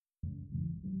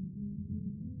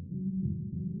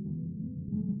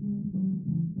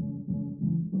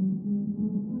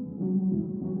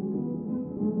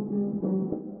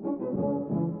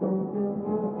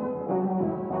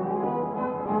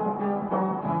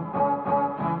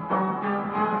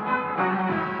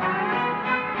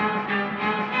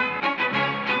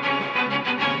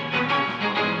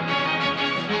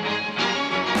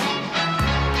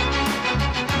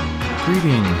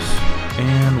Greetings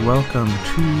and welcome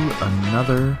to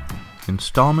another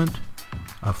installment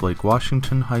of Lake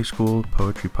Washington High School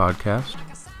Poetry Podcast.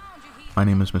 My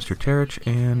name is Mr. Terich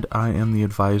and I am the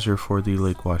advisor for the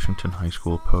Lake Washington High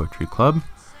School Poetry Club,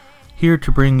 here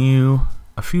to bring you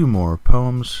a few more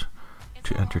poems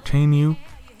to entertain you,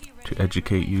 to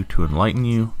educate you, to enlighten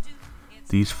you.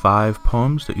 These 5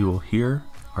 poems that you will hear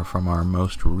are from our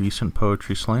most recent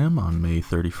Poetry Slam on May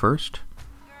 31st.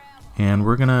 And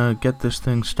we're going to get this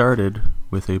thing started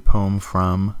with a poem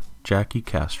from Jackie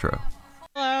Castro.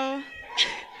 Hello,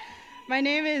 my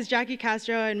name is Jackie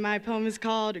Castro and my poem is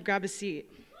called Grab a Seat.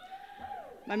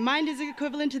 My mind is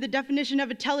equivalent to the definition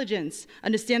of intelligence.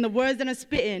 Understand the words that I'm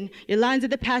spitting. Your lines are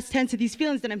the past tense of these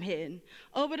feelings that I'm hitting.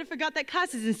 Oh, but I forgot that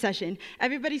class is in session.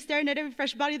 Everybody's staring at every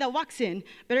fresh body that walks in.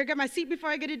 Better grab my seat before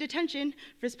I get a detention.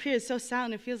 First period is so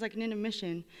silent it feels like an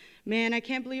intermission. Man, I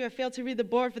can't believe I failed to read the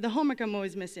board for the homework I'm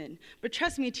always missing. But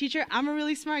trust me, teacher, I'm a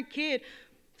really smart kid.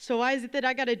 So why is it that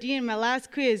I got a D in my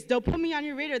last quiz? Don't put me on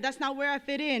your radar, that's not where I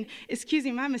fit in. Excuse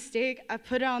me, my mistake, I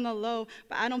put it on the low,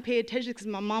 but I don't pay attention because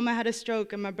my mama had a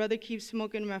stroke and my brother keeps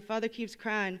smoking and my father keeps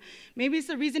crying. Maybe it's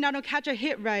the reason I don't catch a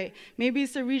hit right. Maybe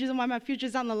it's the reason why my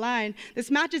future's on the line. This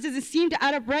math just doesn't seem to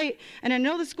add up right. And I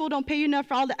know the school don't pay you enough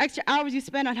for all the extra hours you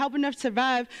spend on helping us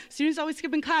survive. Students always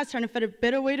skipping class, trying to find a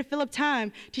better way to fill up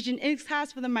time. Teaching English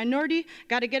class for the minority,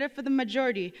 gotta get it for the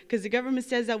majority, because the government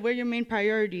says that we're your main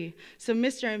priority. So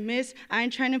Mr. and Miss, I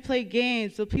ain't trying to play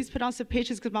games, so please put on some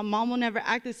patience because my mom will never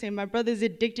act the same. My brother's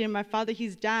addicted and my father,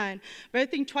 he's dying. Better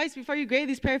think twice before you grade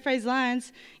these paraphrase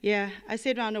lines. Yeah, I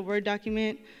say it on a Word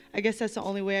document. I guess that's the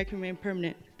only way I can remain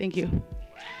permanent. Thank you.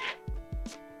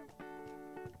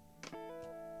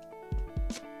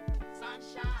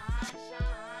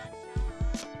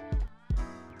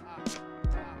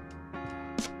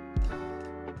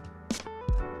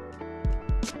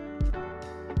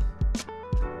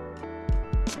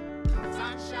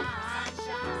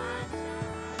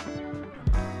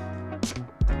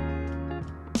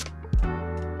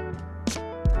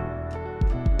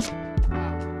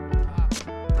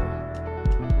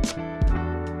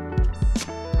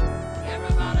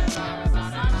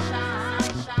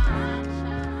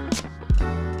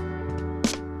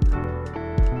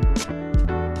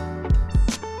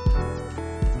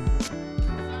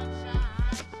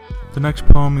 The next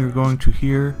poem you're going to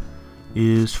hear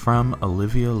is from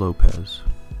Olivia Lopez.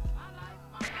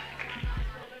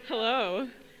 Hello,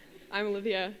 I'm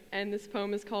Olivia, and this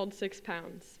poem is called 6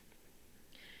 Pounds.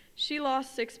 She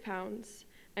lost 6 pounds,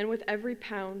 and with every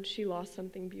pound she lost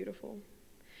something beautiful.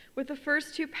 With the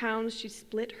first 2 pounds, she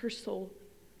split her soul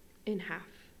in half.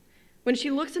 When she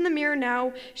looks in the mirror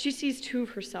now, she sees 2 of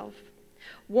herself.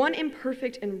 One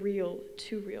imperfect and real,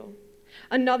 too real.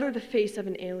 Another the face of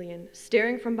an alien,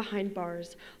 staring from behind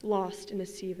bars, lost in a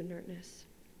sea of inertness.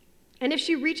 And if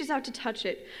she reaches out to touch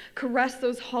it, caress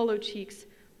those hollow cheeks,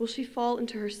 will she fall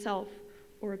into herself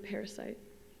or a parasite?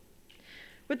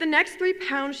 With the next 3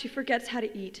 pounds, she forgets how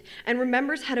to eat and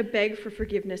remembers how to beg for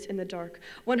forgiveness in the dark,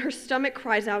 when her stomach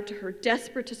cries out to her,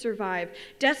 desperate to survive,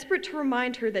 desperate to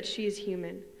remind her that she is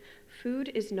human. Food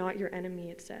is not your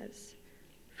enemy, it says.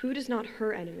 Food is not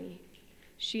her enemy.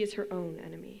 She is her own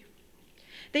enemy.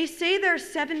 They say there are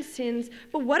 7 sins,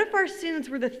 but what if our sins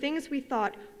were the things we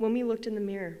thought when we looked in the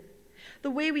mirror?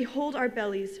 The way we hold our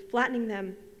bellies, flattening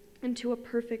them into a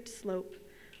perfect slope,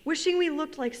 wishing we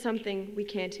looked like something we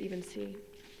can't even see.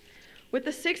 With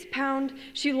the 6 pound,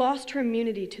 she lost her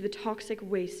immunity to the toxic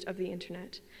waste of the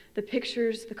internet, the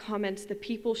pictures, the comments, the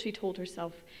people she told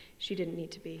herself she didn't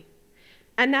need to be.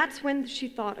 And that's when she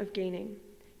thought of gaining.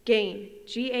 Gain,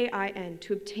 G-A-I-N,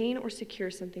 to obtain or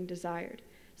secure something desired.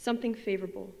 Something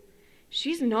favorable.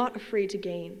 She's not afraid to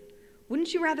gain.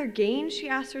 Wouldn't you rather gain, she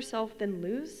asked herself, than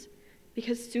lose?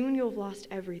 Because soon you'll have lost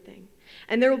everything,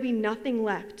 and there will be nothing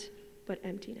left but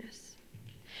emptiness.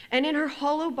 And in her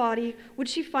hollow body, would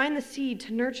she find the seed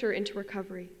to nurture into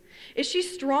recovery? Is she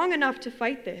strong enough to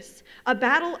fight this? A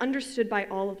battle understood by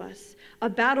all of us. A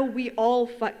battle we all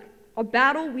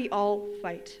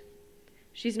fight.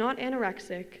 She's not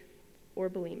anorexic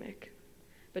or bulimic,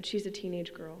 but she's a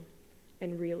teenage girl.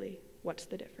 And really, what's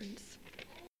the difference?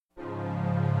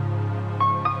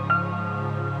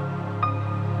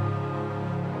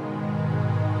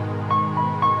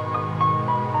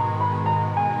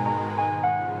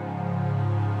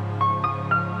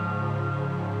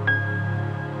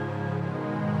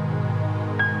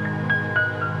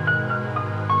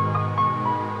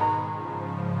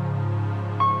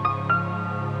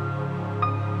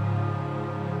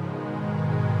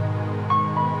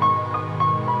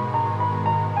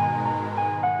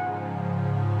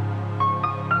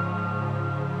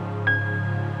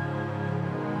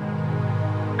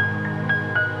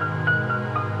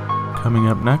 Coming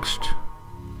up next,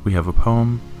 we have a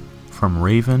poem from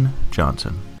Raven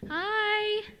Johnson.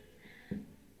 Hi.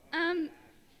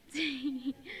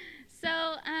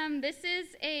 This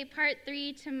is a part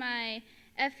 3 to my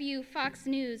FU Fox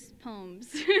News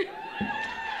poems.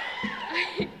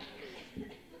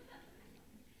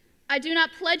 I do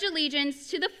not pledge allegiance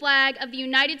to the flag of the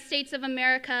United States of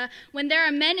America when there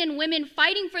are men and women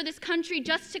fighting for this country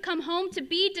just to come home to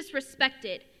be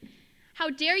disrespected. How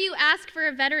dare you ask for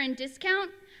a veteran discount?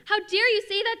 How dare you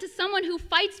say that to someone who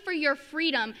fights for your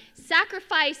freedom,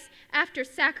 sacrifice after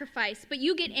sacrifice, but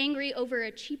you get angry over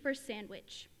a cheaper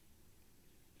sandwich?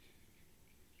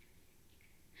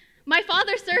 My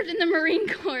father served in the Marine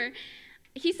Corps.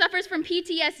 He suffers from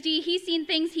PTSD. He's seen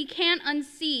things he can't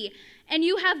unsee, and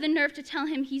you have the nerve to tell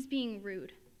him he's being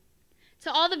rude.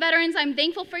 To all the veterans, I'm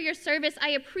thankful for your service. I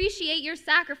appreciate your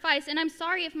sacrifice, and I'm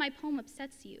sorry if my poem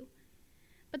upsets you.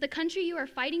 But the country you are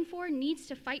fighting for needs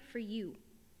to fight for you.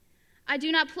 I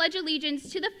do not pledge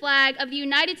allegiance to the flag of the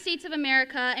United States of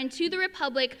America and to the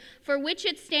republic for which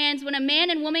it stands when a man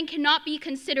and woman cannot be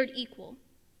considered equal.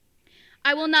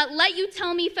 I will not let you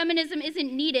tell me feminism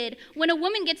isn't needed when a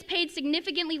woman gets paid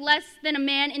significantly less than a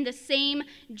man in the same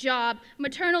job.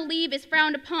 Maternal leave is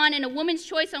frowned upon, and a woman's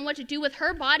choice on what to do with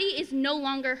her body is no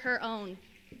longer her own.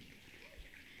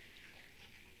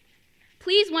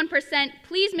 Please, 1%,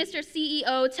 please, Mr.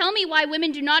 CEO, tell me why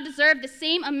women do not deserve the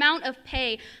same amount of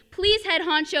pay. Please, head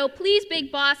honcho, please,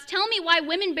 big boss, tell me why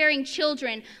women bearing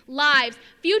children, lives,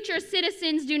 future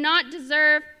citizens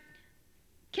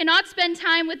cannot spend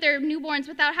time with their newborns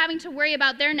without having to worry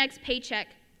about their next paycheck.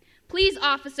 Please,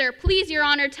 officer, please, Your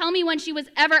Honor, tell me when she was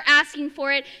ever asking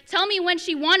for it. Tell me when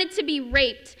she wanted to be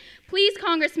raped. Please,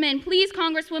 congressman, please,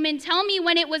 congresswoman, tell me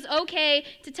when it was okay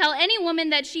to tell any woman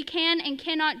that she can and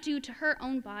cannot do to her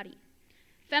own body.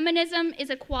 Feminism is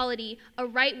equality, a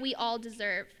right we all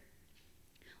deserve.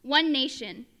 One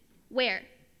nation. Where?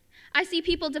 I see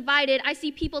people divided. I see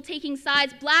people taking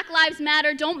sides. Black Lives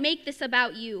Matter. Don't make this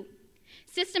about you.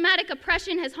 Systematic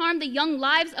oppression has harmed the young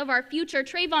lives of our future.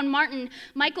 Trayvon Martin,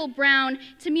 Michael Brown,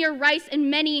 Tamir Rice, and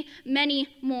many, many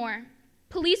more.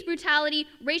 Police brutality,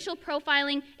 racial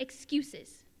profiling,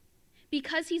 excuses.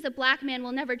 Because he's a black man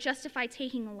will never justify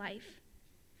taking a life.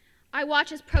 I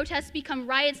watch as protests become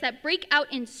riots that break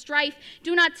out in strife.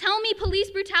 Do not tell me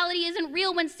police brutality isn't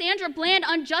real when Sandra Bland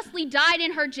unjustly died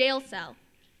in her jail cell.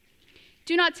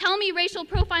 Do not tell me racial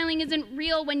profiling isn't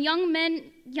real when young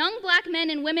black men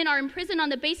and women are imprisoned on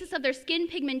the basis of their skin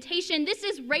pigmentation. This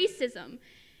is racism,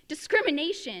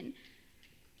 discrimination.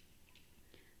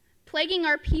 Plaguing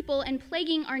our people and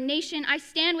plaguing our nation, I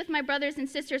stand with my brothers and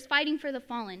sisters fighting for the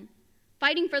fallen,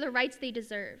 fighting for the rights they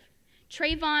deserve.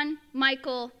 Trayvon,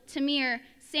 Michael, Tamir,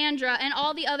 Sandra, and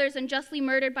all the others unjustly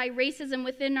murdered by racism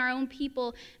within our own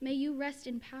people, may you rest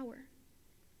in power.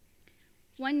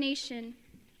 One nation,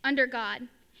 under God,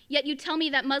 yet you tell me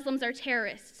that Muslims are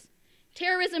terrorists.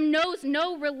 Terrorism knows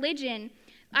no religion.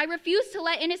 I refuse to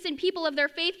let innocent people of their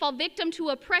faith fall victim to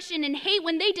oppression and hate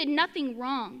when they did nothing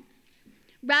wrong.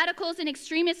 Radicals and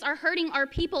extremists are hurting our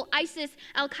people. ISIS,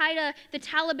 Al-Qaeda, the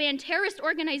Taliban, terrorist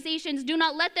organizations, do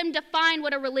not let them define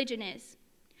what a religion is.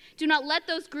 Do not let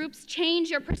those groups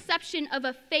change your perception of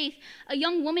a faith. A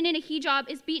young woman in a hijab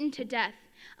is beaten to death.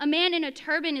 A man in a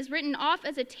turban is written off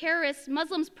as a terrorist.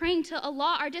 Muslims praying to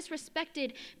Allah are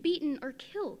disrespected, beaten, or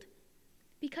killed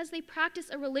because they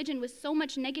practice a religion with so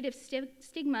much negative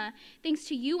stigma. Thanks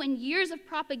to you and years of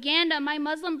propaganda, my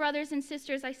Muslim brothers and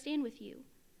sisters, I stand with you.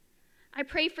 I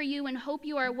pray for you and hope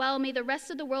you are well. May the rest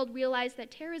of the world realize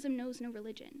that terrorism knows no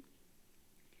religion.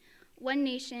 One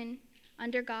nation,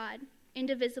 under God,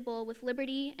 indivisible, with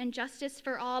liberty and justice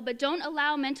for all, but don't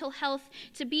allow mental health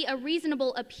to be a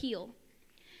reasonable appeal.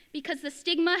 Because the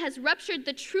stigma has ruptured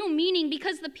the true meaning,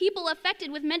 because the people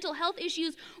affected with mental health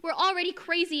issues were already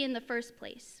crazy in the first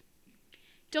place.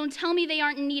 Don't tell me they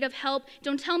aren't in need of help.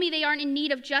 Don't tell me they aren't in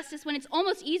need of justice when it's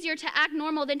almost easier to act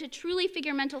normal than to truly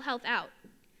figure mental health out.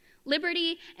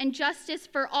 Liberty and justice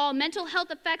for all. Mental health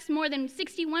affects more than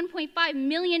 61.5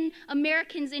 million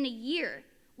Americans in a year.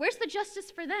 Where's the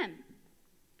justice for them?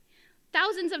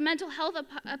 Thousands of mental health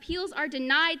appeals are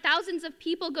denied. Thousands of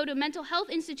people go to mental health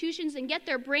institutions and get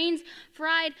their brains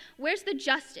fried. Where's the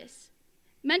justice?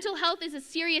 Mental health is a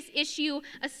serious issue,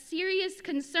 a serious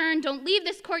concern. Don't leave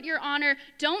this court, Your Honor.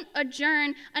 Don't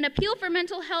adjourn. An appeal for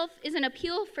mental health is an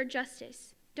appeal for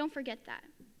justice. Don't forget that.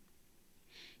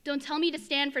 Don't tell me to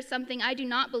stand for something I do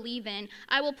not believe in.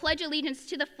 I will pledge allegiance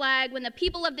to the flag when the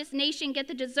people of this nation get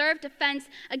the deserved defense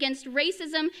against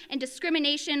racism and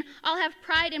discrimination. I'll have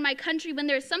pride in my country when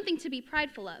there is something to be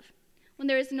prideful of. when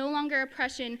there is no longer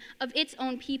oppression of its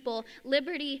own people,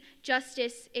 liberty,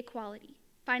 justice, equality.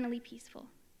 Finally peaceful.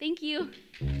 Thank you.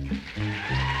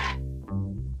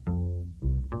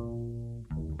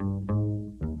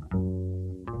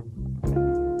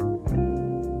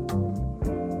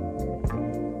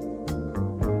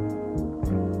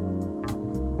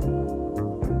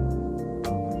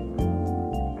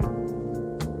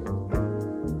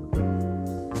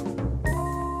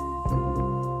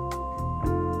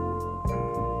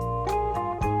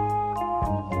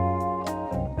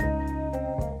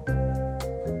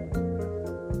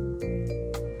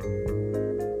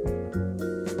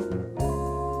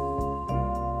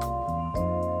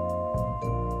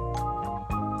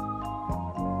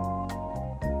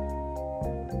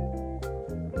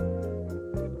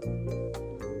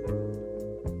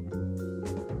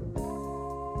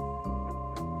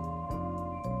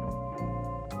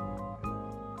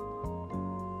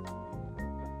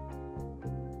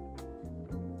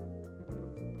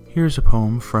 Here's a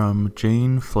poem from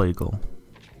Jane Flagle.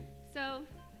 So,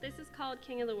 this is called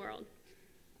King of the World.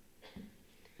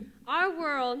 Our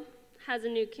world has a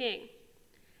new king,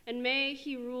 and may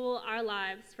he rule our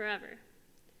lives forever.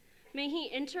 May he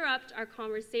interrupt our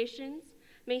conversations,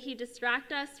 may he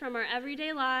distract us from our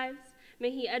everyday lives, may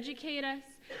he educate us,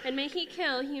 and may he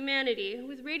kill humanity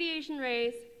with radiation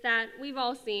rays that we've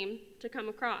all seen to come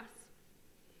across.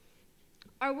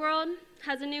 Our world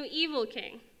has a new evil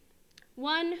king,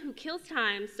 one who kills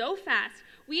time so fast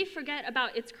we forget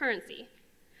about its currency.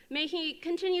 May he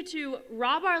continue to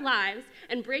rob our lives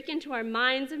and break into our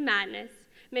minds of madness.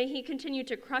 May he continue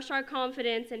to crush our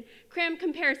confidence and cram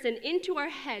comparison into our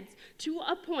heads to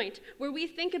a point where we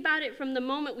think about it from the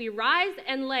moment we rise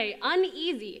and lay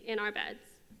uneasy in our beds.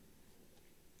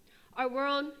 Our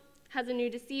world has a new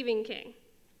deceiving king.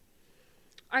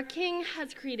 Our king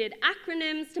has created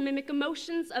acronyms to mimic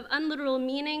emotions of unliteral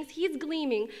meanings. He's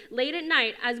gleaming late at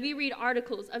night as we read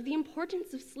articles of the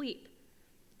importance of sleep.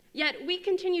 Yet we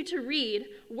continue to read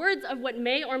words of what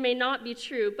may or may not be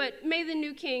true, but may the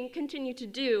new king continue to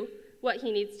do what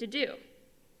he needs to do.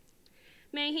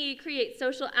 May he create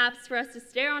social apps for us to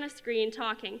stare on a screen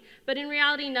talking, but in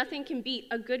reality, nothing can beat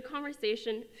a good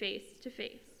conversation face to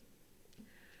face.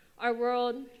 Our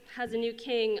world has a new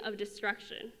king of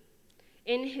destruction.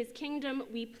 In his kingdom,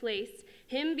 we place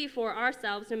him before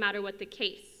ourselves, no matter what the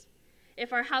case.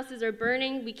 If our houses are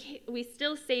burning, we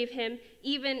still save him,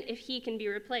 even if he can be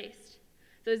replaced.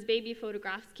 Those baby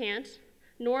photographs can't,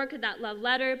 nor could that love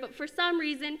letter, but for some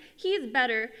reason, he's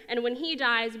better, and when he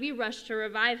dies, we rush to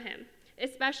revive him,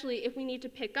 especially if we need to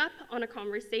pick up on a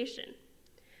conversation.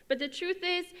 But the truth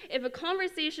is, if a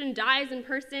conversation dies in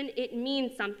person, it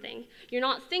means something. You're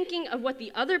not thinking of what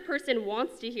the other person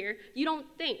wants to hear. You don't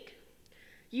think.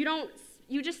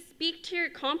 You just speak to your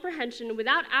comprehension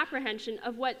without apprehension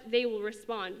of what they will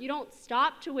respond. You don't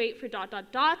stop to wait for ...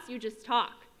 you just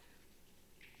talk.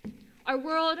 Our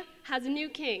world has a new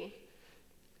king,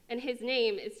 and his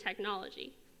name is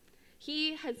technology.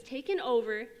 He has taken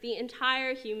over the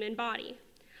entire human body.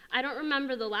 I don't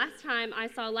remember the last time I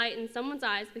saw light in someone's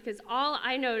eyes because all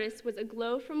I noticed was a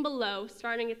glow from below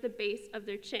starting at the base of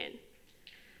their chin.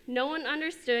 No one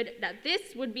understood that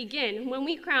this would begin when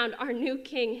we crowned our new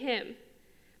king him.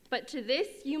 But to this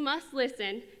you must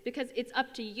listen, because it's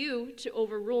up to you to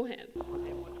overrule him. It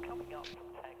was coming up from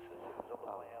Texas. It was on the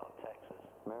way out of Texas.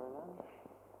 Maryland?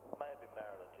 Maybe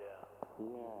Maryland, yeah.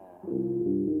 Yeah, I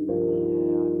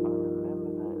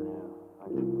remember that now. I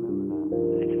do remember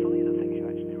that. It's funny the things you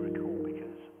actually recall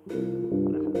because,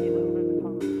 You remember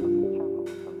Trump's Chapel or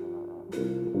something like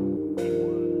that? it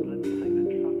was, let me say, the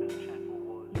Trump's Chapel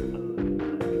was because that was where,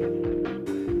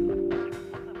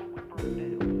 wasn't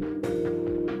that what we broke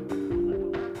down?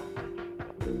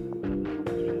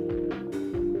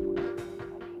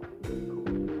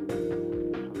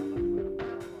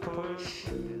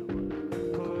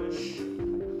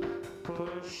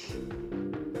 Push.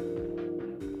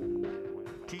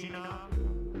 Tina.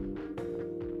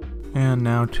 And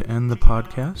now to end the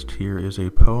podcast, here is a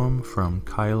poem from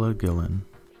Kyla Gillen.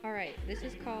 All right, this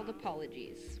is called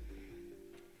Apologies.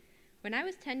 When I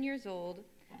was 10 years old,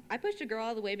 I pushed a girl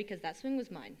out of the way because that swing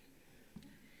was mine.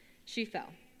 She fell.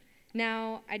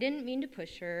 Now, I didn't mean to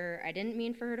push her. I didn't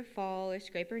mean for her to fall or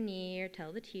scrape her knee or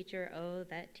tell the teacher, oh,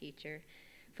 that teacher.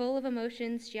 Full of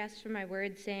emotions, she asked for my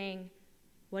words, saying,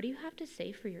 "What do you have to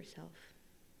say for yourself?"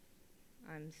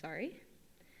 I'm sorry.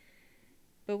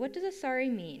 But what does a sorry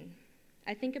mean?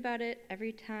 I think about it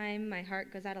every time my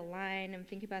heart goes out of line. I'm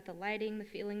thinking about the lighting, the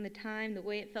feeling, the time, the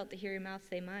way it felt to hear your mouth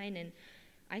say mine, and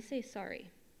I say sorry.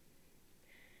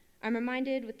 I'm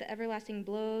reminded with the everlasting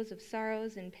blows of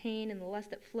sorrows and pain and the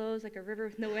lust that flows like a river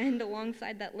with no end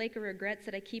alongside that lake of regrets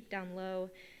that I keep down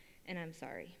low, and I'm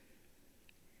sorry.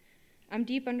 I'm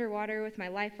deep underwater with my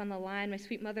life on the line. My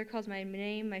sweet mother calls my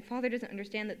name. My father doesn't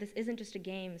understand that this isn't just a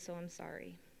game, so I'm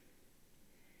sorry.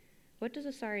 What does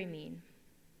a sorry mean?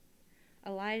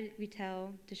 A lie we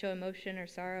tell to show emotion or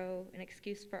sorrow, an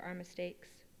excuse for our mistakes,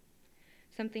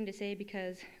 something to say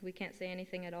because we can't say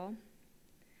anything at all?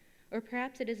 Or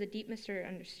perhaps it is a deep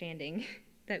misunderstanding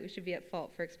that we should be at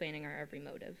fault for explaining our every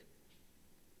motive.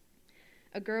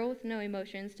 A girl with no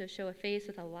emotions to show a face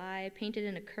with a lie painted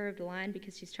in a curved line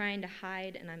because she's trying to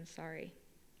hide, and I'm sorry.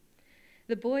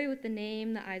 The boy with the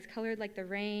name, the eyes colored like the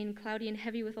rain, cloudy and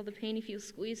heavy with all the pain he feels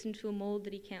squeezed into a mold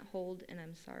that he can't hold, and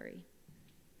I'm sorry.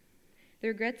 The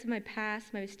regrets of my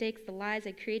past, my mistakes, the lies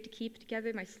I create to keep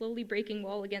together my slowly breaking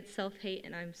wall against self-hate,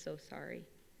 and I'm so sorry.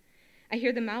 I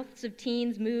hear the mouths of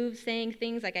teens move, saying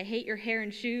things like, I hate your hair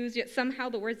and shoes, yet somehow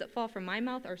the words that fall from my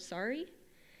mouth are sorry.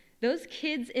 Those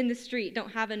kids in the street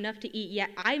don't have enough to eat, yet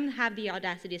I have the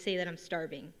audacity to say that I'm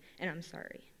starving, and I'm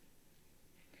sorry.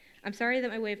 I'm sorry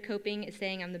that my way of coping is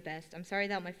saying I'm the best. I'm sorry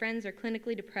that my friends are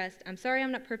clinically depressed. I'm sorry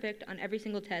I'm not perfect on every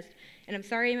single test, and I'm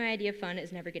sorry my idea of fun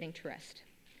is never getting to rest.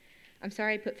 I'm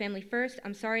sorry I put family first.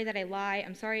 I'm sorry that I lie.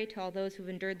 I'm sorry to all those who've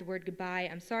endured the word goodbye.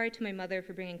 I'm sorry to my mother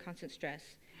for bringing constant stress.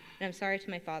 And I'm sorry to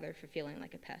my father for feeling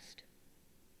like a pest.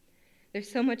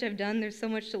 There's so much I've done, there's so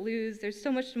much to lose, there's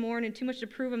so much to mourn and too much to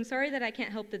prove. I'm sorry that I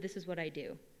can't help that this is what I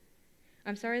do.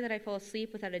 I'm sorry that I fall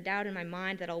asleep without a doubt in my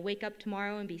mind that I'll wake up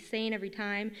tomorrow and be sane every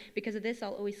time. Because of this,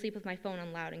 I'll always sleep with my phone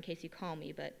on loud in case you call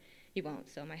me, but you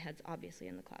won't, so my head's obviously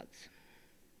in the clouds.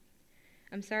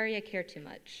 I'm sorry I care too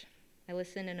much. I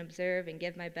listen and observe and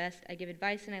give my best. I give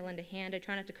advice and I lend a hand. I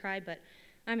try not to cry, but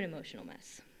I'm an emotional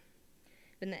mess.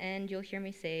 But in the end, you'll hear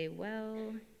me say,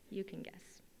 well, you can guess.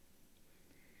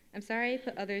 I'm sorry I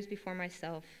put others before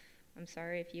myself. I'm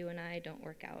sorry if you and I don't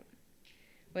work out.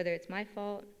 Whether it's my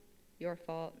fault, your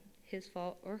fault, his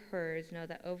fault, or hers, know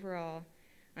that overall,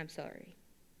 I'm sorry.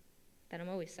 That I'm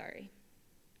always sorry.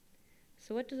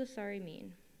 So what does a sorry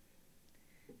mean?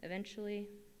 Eventually,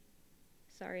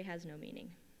 sorry has no meaning.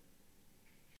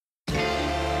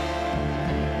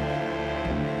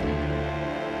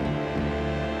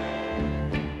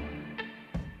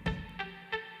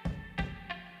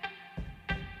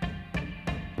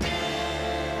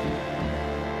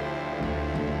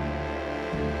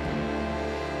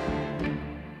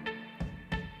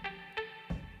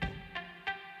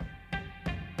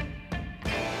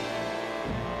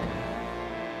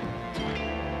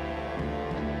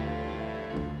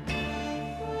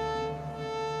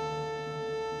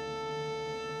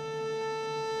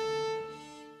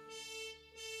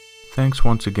 Thanks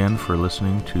once again for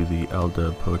listening to the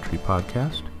Elda Poetry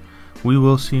Podcast. We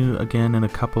will see you again in a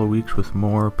couple of weeks with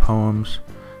more poems,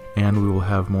 and we will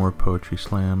have more poetry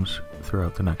slams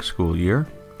throughout the next school year.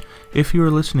 If you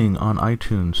are listening on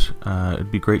iTunes,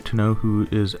 it'd be great to know who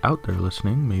is out there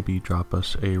listening. Maybe drop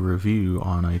us a review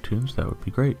on iTunes. That would be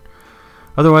great.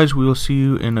 Otherwise, we will see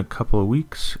you in a couple of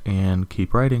weeks, and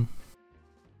keep writing.